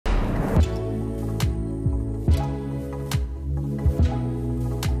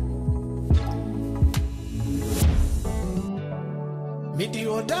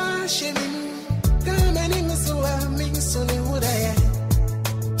So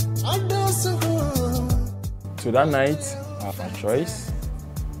that night, my choice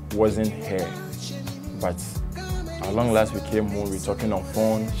wasn't her, but at long last we came home, we were talking on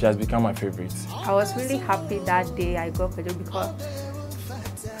phone. She has become my favorite. I was really happy that day I got Kojo because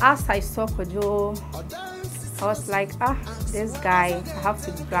as I saw Kojo, I was like, this guy, I have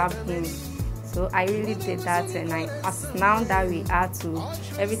to grab him. So I really did that, and as now that we are too,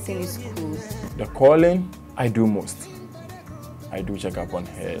 everything is cool. The calling, I do most. I do check up on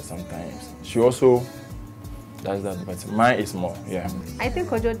her sometimes. She also does that, but mine is more, yeah. I think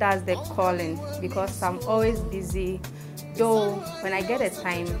Kojo does the calling because I'm always busy. Though when I get a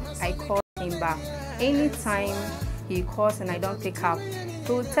time, I call him back. Anytime he calls and I don't pick up,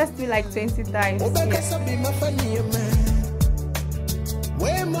 he will text me like 20 times. Yes.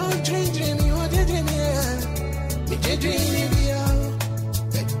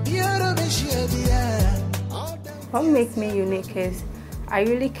 What makes me unique is I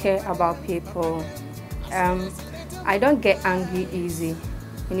really care about people. I don't get angry easy.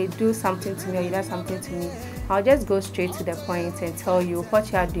 When you do something to me or you do something to me, I'll just go straight to the point and tell you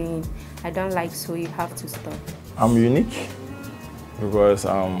what you are doing. I don't like, so you have to stop. I'm unique because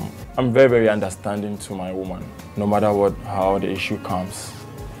I'm very, very understanding to my woman. No matter how the issue comes,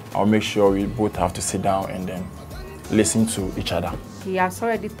 I'll make sure we both have to sit down and then listen to each other. He has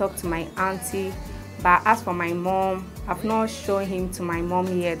already talked to my auntie, but as for my mom, I've not shown him to my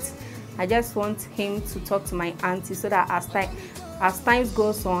mom yet. I just want him to talk to my auntie so that as time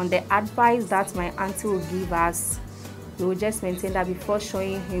goes on, the advice that my auntie will give us, we will just maintain that before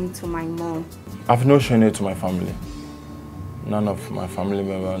showing him to my mom. I've not shown it to my family. None of my family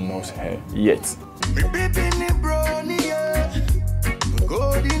members knows her yet.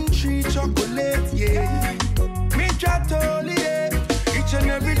 Golden tree chocolate, yeah. Me chatoli, yeah. Each and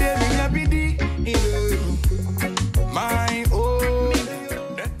every day, me happy day, my own.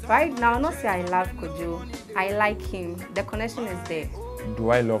 Right now, not say I love Kojo. I like him. The connection is there. Do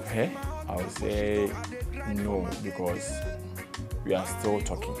I love her? I would say no, because we are still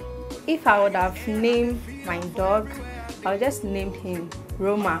talking. If I would have named my dog, I would just name him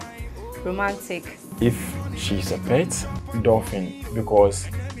Roma, romantic. If she's a pet, Dolphin, because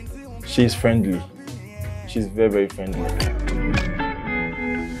she's friendly. She's very, very friendly.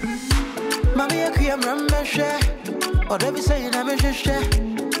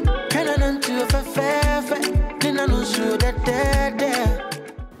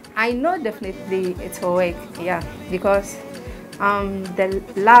 I know definitely it will work, yeah, because the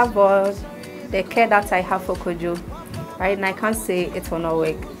love or the care that I have for Kojo, right, and I can't say it will not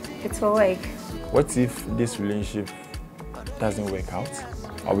work. It will work. What if this relationship doesn't work out?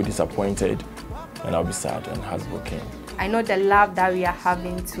 I'll be disappointed and I'll be sad and heartbroken. I know the love that we are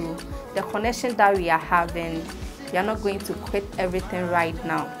having too, the connection that we are having, we are not going to quit everything right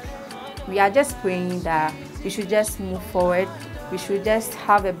now. We are just praying that we should just move forward. We should just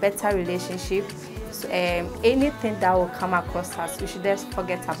have a better relationship. So, anything that will come across us, we should just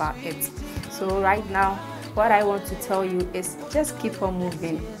forget about it. So right now, what I want to tell you is just keep on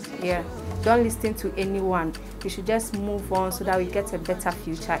moving. Yeah. Don't listen to anyone. We should just move on so that we get a better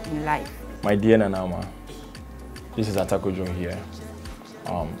future in life. My dear Nanama, this is Atakojo here.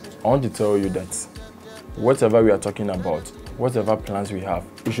 I want to tell you that whatever we are talking about, whatever plans we have,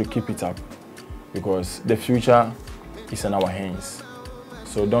 we should keep it up because the future is in our hands.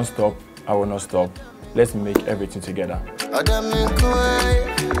 So don't stop. I will not stop. Let's make everything together.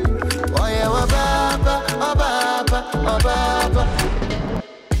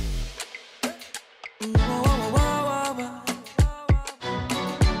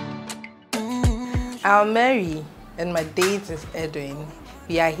 I'm Mary and my date is Edwin.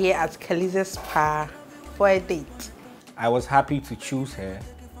 We are here at Kaliza's Spa for a date. I was happy to choose her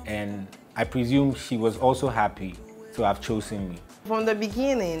and I presume she was also happy to have chosen me. From the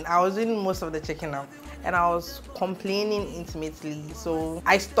beginning, I was doing most of the checking up and I was complaining intimately, so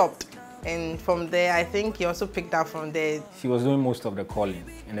I stopped. And from there, I think he also picked up from there. She was doing most of the calling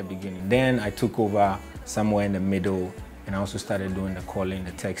in the beginning. Then I took over somewhere in the middle and I also started doing the calling,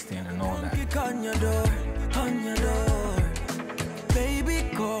 the texting and all that.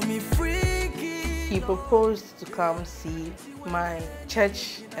 He proposed to come see my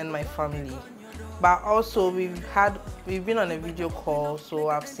church and my family. But also we've been on a video call, so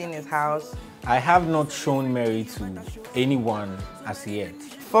I've seen his house. I have not shown Mary to anyone as yet.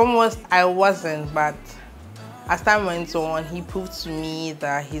 Foremost, I wasn't, but as time went on, he proved to me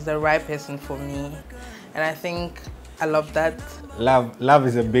that he's the right person for me. And I think I love that. Love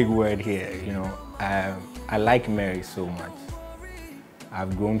is a big word here, you know. I like Mary so much.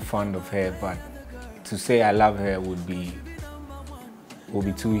 I've grown fond of her, but to say I love her would be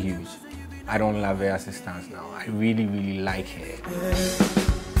too huge. I don't love her as it stands now. I really, really like her.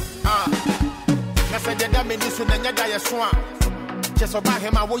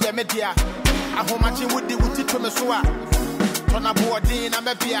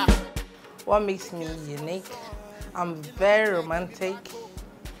 What makes me unique? I'm very romantic.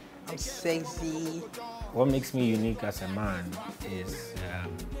 I'm sexy. What makes me unique as a man is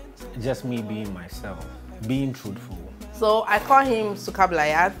just me being myself, being truthful. So I call him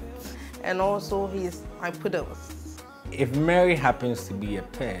Sukablayat, and also he's my poodles. If Mary happens to be a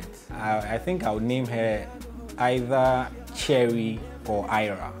pet, I think I would name her either Cherry or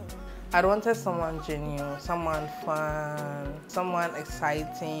Ira. I wanted someone genuine, someone fun, someone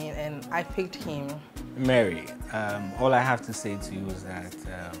exciting, and I picked him. Mary, all I have to say to you is that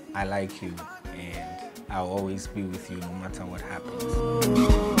I like you, and I'll always be with you no matter what happens.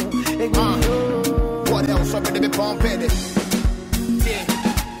 What else up in the bomb baby? Yeah.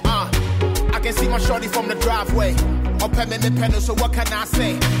 I can see my shorty from the driveway. Up at me pedal, so what can I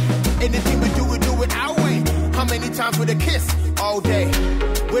say? Anything we do it our way. How many times with a kiss all day?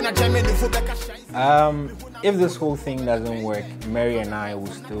 When I jam in the foot back, I shine. If this whole thing doesn't work, Mary and I will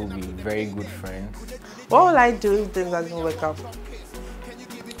still be very good friends. What will I do if this doesn't work out?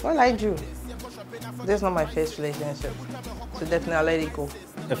 What will I do? This is not my first relationship, so definitely I'll let it go.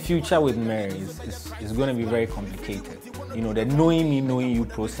 The future with Mary is going to be very complicated. You know, the knowing me, knowing you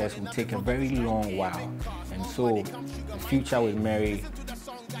process will take a very long while. And so the future with Mary,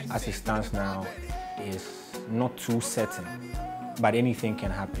 as it stands now, is not too certain. But anything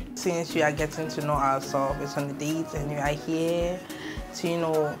can happen. Since we are getting to know ourselves, it's on the dates, and we are here to, you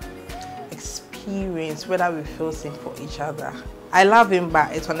know, experience whether we feel same for each other. I love him,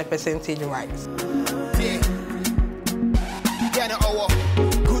 but it's on a percentage wise.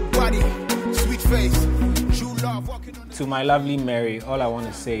 Good body, sweet face. To my lovely Mary, all I want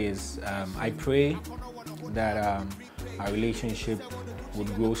to say is I pray that our relationship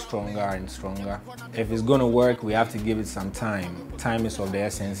would grow stronger and stronger. If it's going to work, we have to give it some time. Time is of the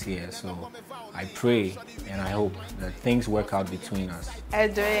essence here, so I pray and I hope that things work out between us.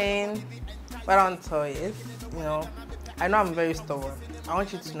 Edwin, what I want to tell you is, you know, I know I'm very stubborn. I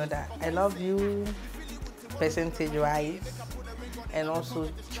want you to know that I love you, percentage-wise, and also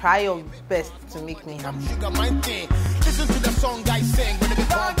try your best to make me happy. Listen to the song I sing when it be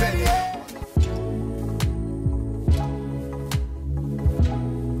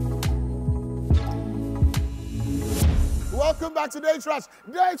Welcome back to Day Trash.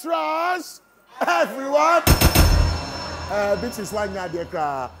 Day Trash, everyone. Bitches like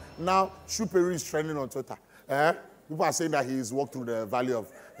that. Now, Shuperi is trending on Twitter. People are saying that he's walked through the valley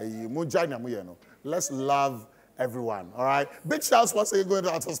of Munjai. Let's love everyone, all right? Big shouts once again going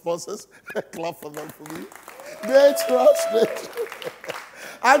to our sponsors. Clap for them for me. Day Trash.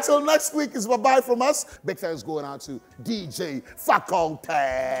 Until next week, is bye-bye from us. Big thanks going out to DJ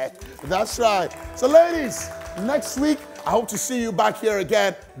Faculty. That's right. So, ladies, next week, I hope to see you back here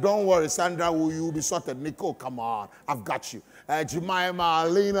again. Don't worry, Sandra, you'll be sorted. Nico, come on. I've got you. Jemima,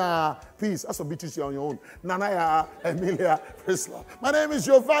 Lena, peace. That's what BTC on your own. Nanaya, Emilia, Prisla. My name is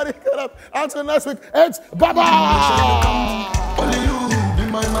Giovanni. Until next week, it's bye-bye. Only you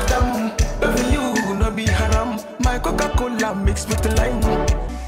be my madam. Only you not be haram. My Coca-Cola mixed with the lime.